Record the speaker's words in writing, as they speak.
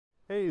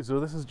Hey, so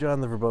this is John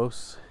the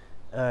Verbose.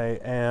 I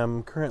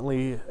am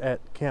currently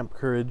at Camp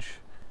Courage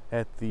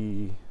at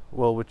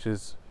which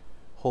is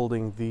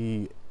holding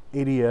the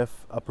ADF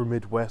Upper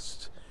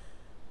Midwest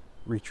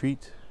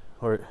Retreat,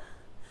 or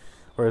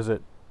is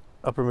it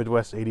Upper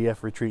Midwest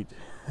ADF Retreat?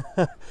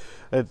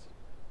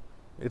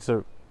 It's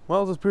a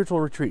spiritual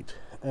retreat,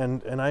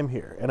 and I'm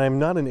here, and I'm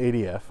not an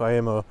ADF. I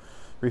am a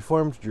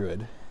Reformed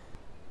Druid.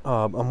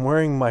 I'm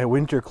wearing my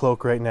winter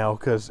cloak right now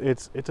because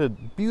it's a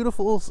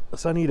beautiful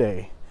sunny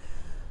day.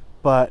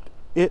 But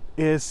it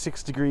is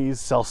 6 degrees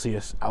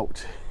Celsius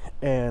out,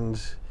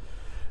 and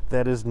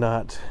that is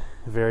not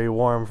very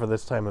warm for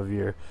this time of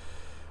year.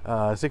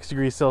 6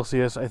 degrees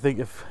Celsius, I think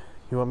if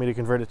you want me to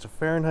convert it to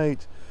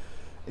Fahrenheit,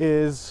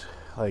 is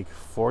like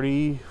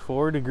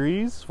 44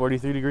 degrees,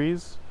 43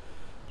 degrees.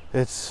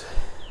 It's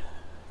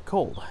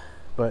cold,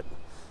 but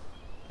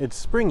it's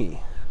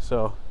springy,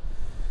 so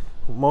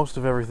most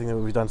of everything that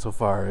we've done so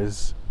far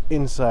is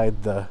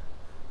inside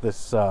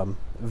this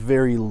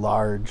very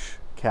large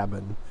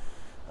cabin.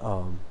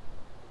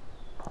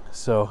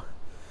 So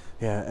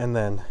yeah, and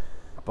then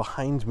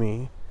behind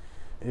me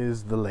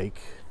is the lake,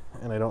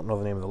 and I don't know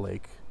the name of the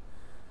lake,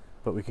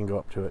 but we can go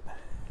up to it.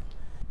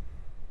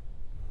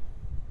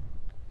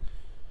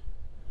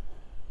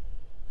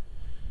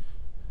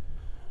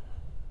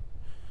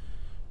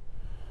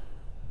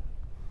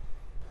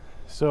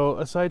 So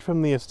aside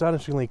from the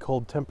astonishingly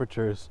cold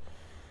temperatures,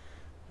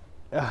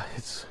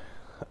 it's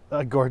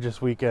a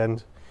gorgeous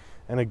weekend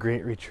and a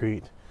great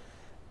retreat.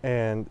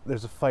 And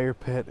there's a fire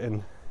pit,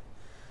 and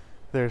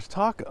there's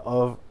talk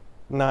of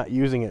not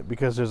using it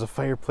because there's a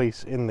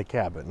fireplace in the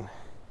cabin.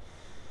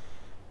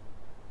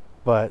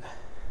 But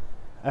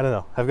I don't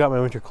know. I've got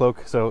my winter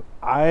cloak, so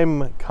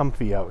I'm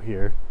comfy out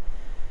here.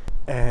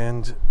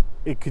 And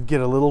it could get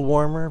a little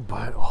warmer,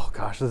 but oh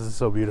gosh, this is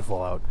so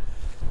beautiful out.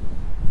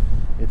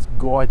 It's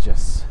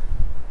gorgeous.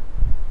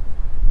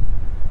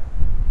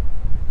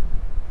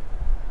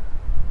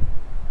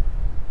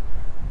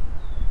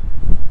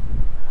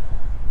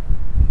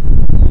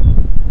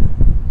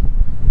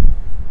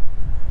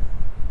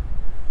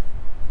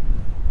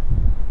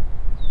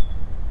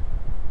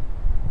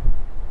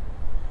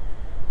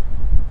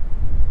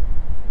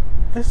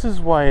 This is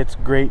why it's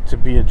great to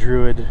be a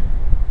druid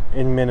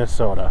in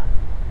Minnesota.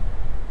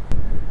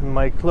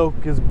 My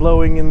cloak is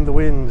blowing in the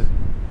wind.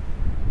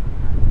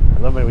 I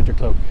love my winter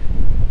cloak.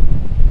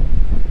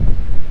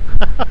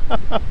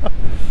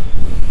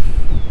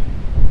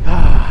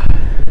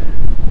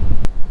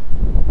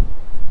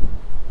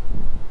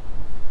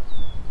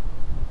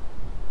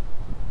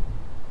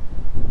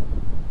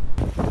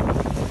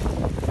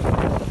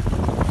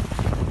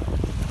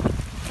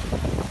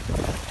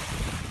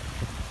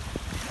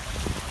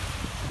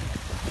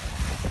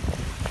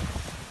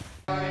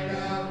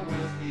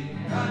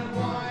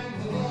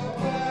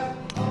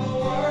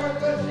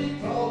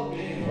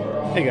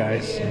 Hey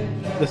guys,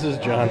 this is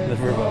John the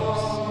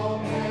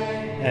Verbose,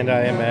 and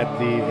I am at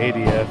the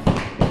ADF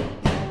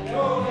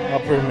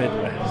Upper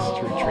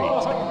Midwest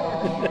Retreat.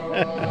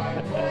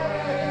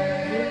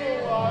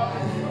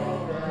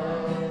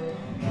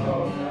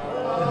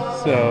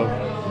 So,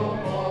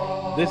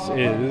 this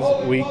is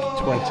week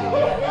 20.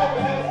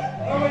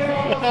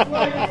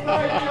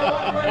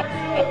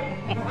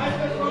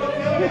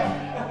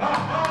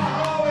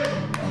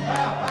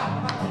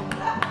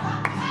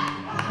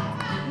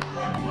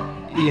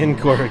 Ian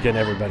Corrigan,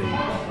 everybody. I'm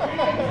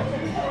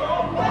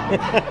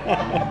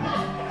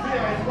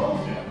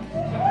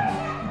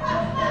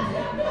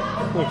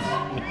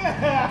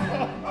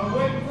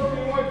waiting for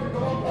my wife to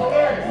come up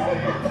there.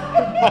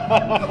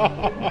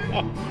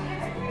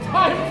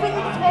 Time for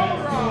the toe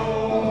round.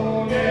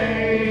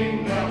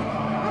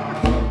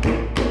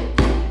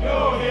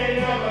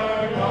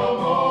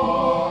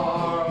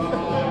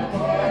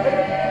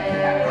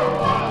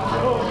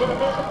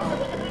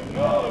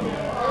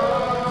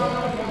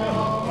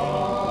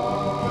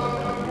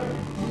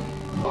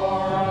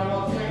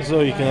 So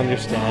you can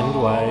understand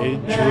why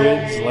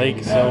druids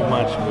like so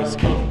much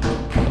whiskey.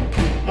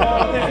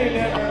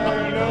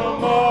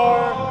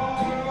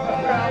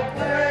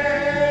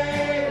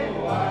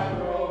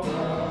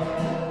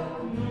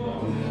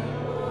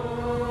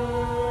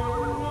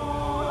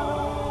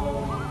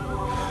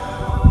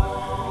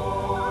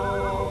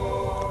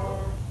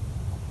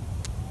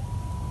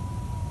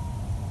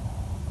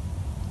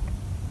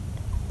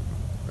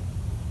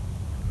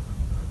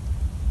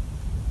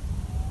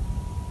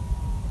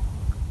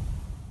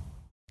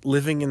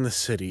 Living in the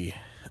city,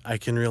 I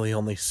can really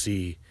only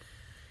see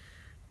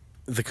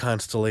the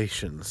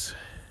constellations.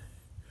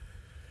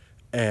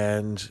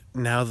 And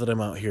now that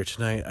I'm out here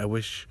tonight, I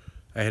wish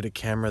I had a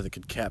camera that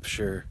could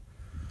capture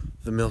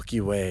the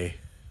Milky Way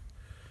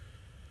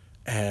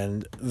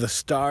and the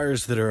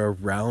stars that are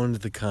around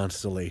the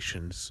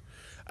constellations.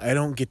 I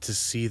don't get to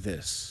see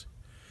this.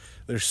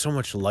 There's so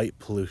much light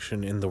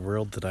pollution in the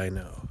world that I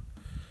know.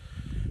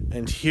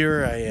 And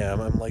here I am,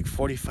 I'm like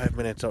 45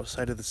 minutes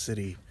outside of the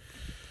city,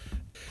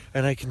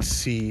 and I can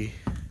see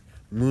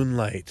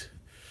moonlight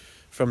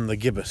from the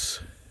gibbous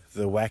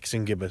the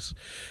waxing gibbous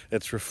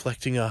that's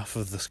reflecting off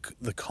of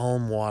the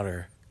calm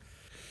water.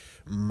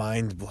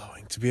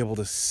 Mind-blowing to be able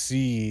to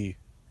see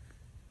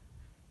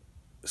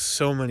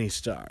so many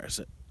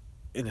stars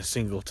in a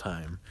single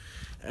time.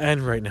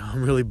 And right now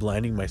I'm really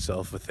blinding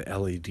myself with the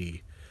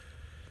LED.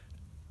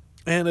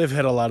 And I've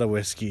had a lot of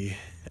whiskey,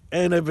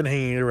 and I've been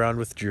hanging around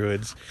with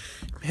druids,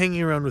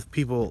 hanging around with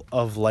people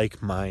of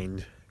like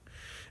mind.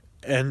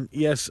 And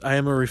yes, I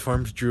am a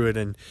reformed druid,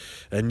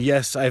 and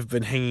yes, I've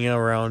been hanging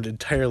around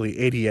entirely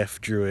ADF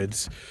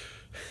druids.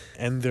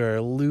 And there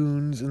are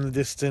loons in the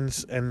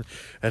distance, and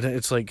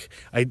it's like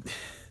I'm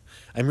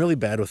really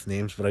bad with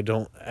names, but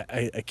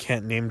I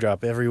can't name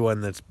drop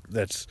everyone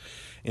that's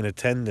in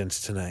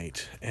attendance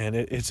tonight. And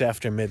it's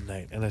after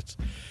midnight, and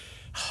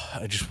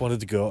I just wanted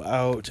to go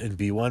out and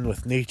be one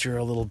with nature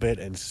a little bit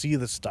and see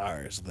the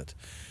stars that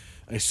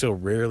I so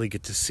rarely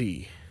get to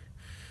see.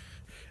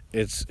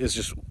 It's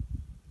just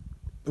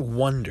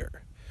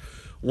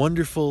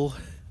wonderful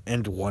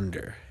and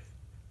wonder.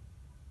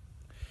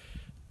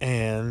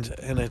 And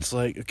it's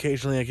like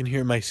occasionally I can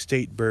hear my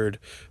state bird,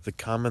 the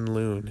common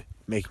loon,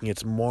 making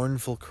its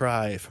mournful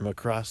cry from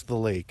across the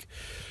lake.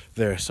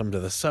 There are some to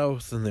the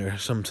south and there are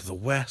some to the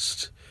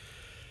west.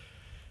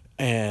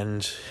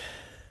 And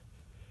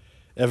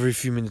every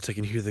few minutes I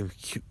can hear them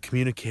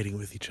communicating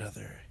with each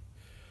other.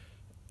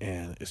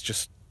 And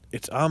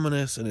it's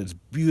ominous and it's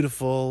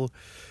beautiful.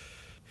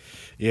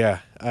 Yeah,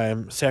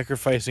 I'm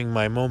sacrificing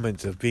my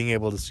moment of being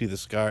able to see the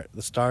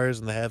stars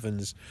in the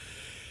heavens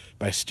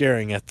by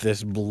staring at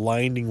this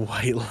blinding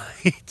white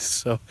light.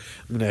 So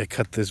I'm going to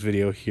cut this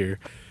video here.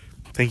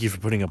 Thank you for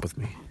putting up with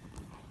me.